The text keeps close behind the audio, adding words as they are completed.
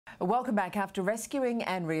Welcome back. After rescuing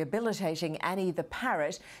and rehabilitating Annie the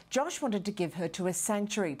parrot, Josh wanted to give her to a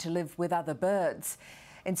sanctuary to live with other birds.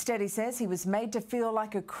 Instead, he says he was made to feel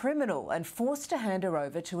like a criminal and forced to hand her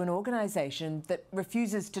over to an organisation that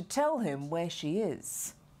refuses to tell him where she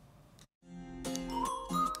is.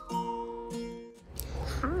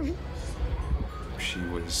 Hi. She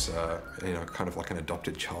was, kind of like an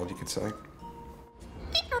adopted child, you could say.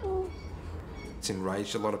 It's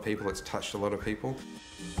enraged a lot of people, it's touched a lot of people.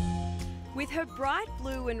 With her bright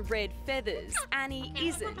blue and red feathers, Annie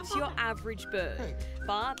isn't your average bird.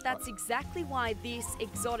 But that's exactly why this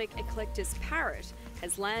exotic eclectus parrot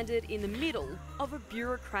has landed in the middle of a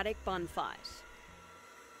bureaucratic bun fight.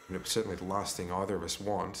 Certainly the last thing either of us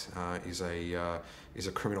want is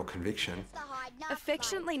a criminal conviction.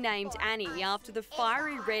 Affectionately named Annie after the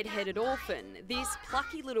fiery red-headed orphan, this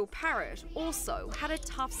plucky little parrot also had a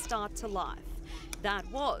tough start to life. That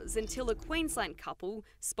was until a Queensland couple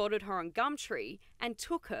spotted her on Gumtree and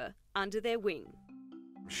took her under their wing.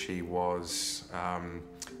 She was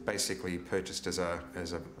basically purchased as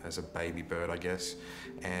a baby bird, I guess,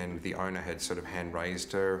 and the owner had sort of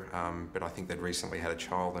hand-raised her, but I think they'd recently had a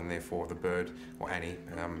child, and therefore the bird, or Annie,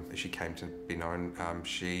 as she came to be known,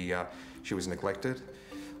 she was neglected.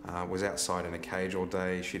 Was outside in a cage all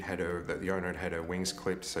day. The owner had had her wings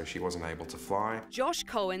clipped, so she wasn't able to fly. Josh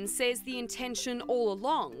Cohen says the intention all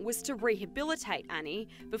along was to rehabilitate Annie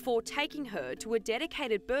before taking her to a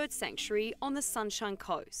dedicated bird sanctuary on the Sunshine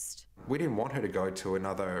Coast. We didn't want her to go to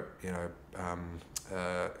another,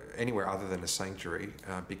 anywhere other than a sanctuary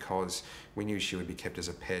because we knew she would be kept as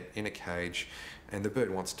a pet in a cage, and the bird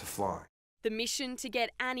wants to fly. The mission to get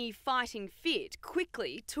Annie fighting fit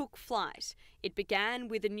quickly took flight. It began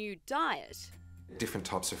with a new diet. Different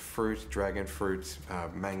types of fruit, dragon fruit,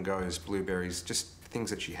 mangoes, blueberries, just things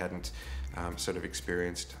that she hadn't sort of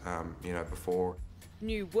experienced, before.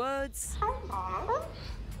 New words. Hello.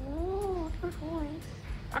 Ooh, good boy.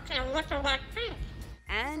 Okay, I'm looking like this.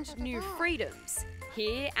 And new freedoms.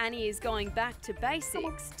 Here, Annie is going back to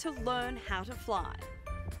basics to learn how to fly.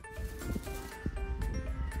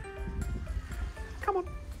 Come on.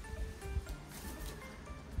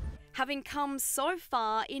 Having come so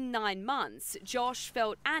far in 9 months, Josh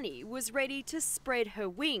felt Annie was ready to spread her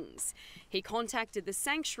wings. He contacted the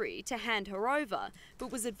sanctuary to hand her over,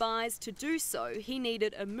 but was advised to do so he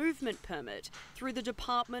needed a movement permit through the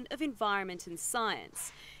Department of Environment and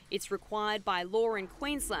Science. It's required by law in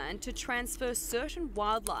Queensland to transfer certain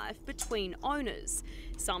wildlife between owners,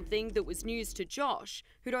 something that was news to Josh,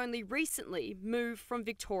 who'd only recently moved from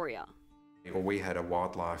Victoria. Well, we had a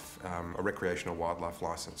recreational wildlife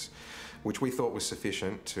licence, which we thought was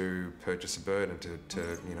sufficient to purchase a bird and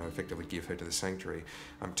to effectively give her to the sanctuary.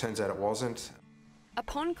 Turns out it wasn't.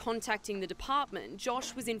 Upon contacting the department,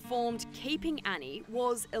 Josh was informed keeping Annie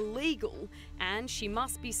was illegal and she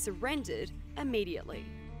must be surrendered immediately.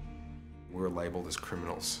 We were labelled as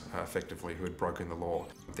criminals, effectively, who had broken the law.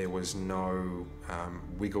 There was no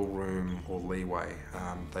wiggle room or leeway.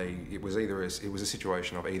 It was a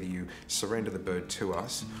situation of either you surrender the bird to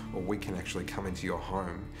us, or we can actually come into your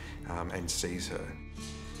home and seize her.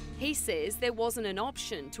 He says there wasn't an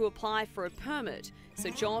option to apply for a permit, so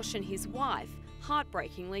Josh and his wife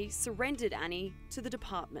heartbreakingly surrendered Annie to the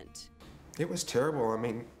department. It was terrible. I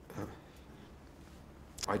mean,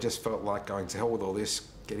 I just felt like going to hell with all this,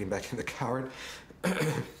 getting back in the car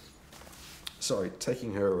and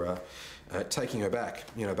taking her back,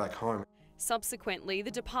 back home. Subsequently,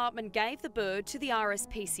 the department gave the bird to the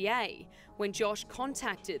RSPCA. When Josh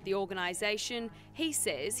contacted the organisation, he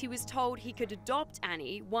says he was told he could adopt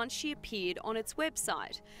Annie once she appeared on its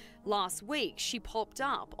website. Last week, she popped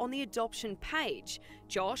up on the adoption page.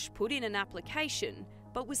 Josh put in an application,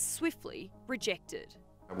 but was swiftly rejected.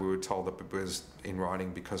 We were told that it was in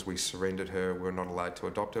writing because we surrendered her, we were not allowed to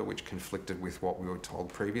adopt her, which conflicted with what we were told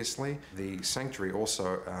previously. The sanctuary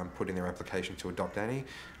also put in their application to adopt Annie.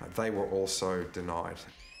 They were also denied.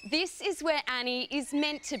 This is where Annie is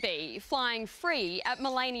meant to be, flying free at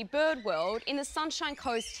Mullaney Bird World in the Sunshine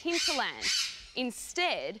Coast hinterland.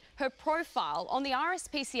 Instead, her profile on the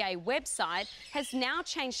RSPCA website has now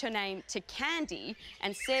changed her name to Candy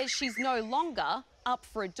and says she's no longer up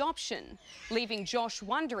for adoption, leaving Josh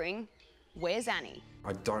wondering, where's Annie?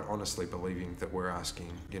 I don't honestly believe that we're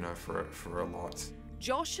asking, for a lot.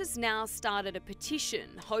 Josh has now started a petition,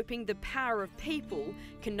 hoping the power of people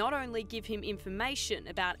can not only give him information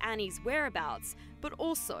about Annie's whereabouts, but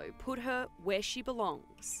also put her where she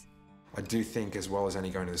belongs. I do think, as well as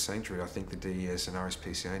Annie going to the sanctuary, I think the DES and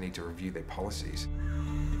RSPCA need to review their policies.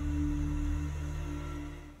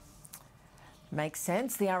 Makes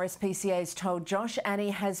sense. The RSPCA's told Josh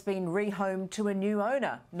Annie has been rehomed to a new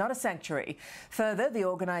owner, not a sanctuary. Further, the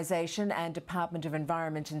organisation and Department of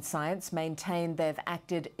Environment and Science maintain they've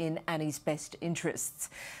acted in Annie's best interests.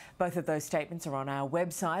 Both of those statements are on our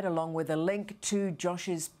website, along with a link to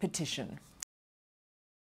Josh's petition.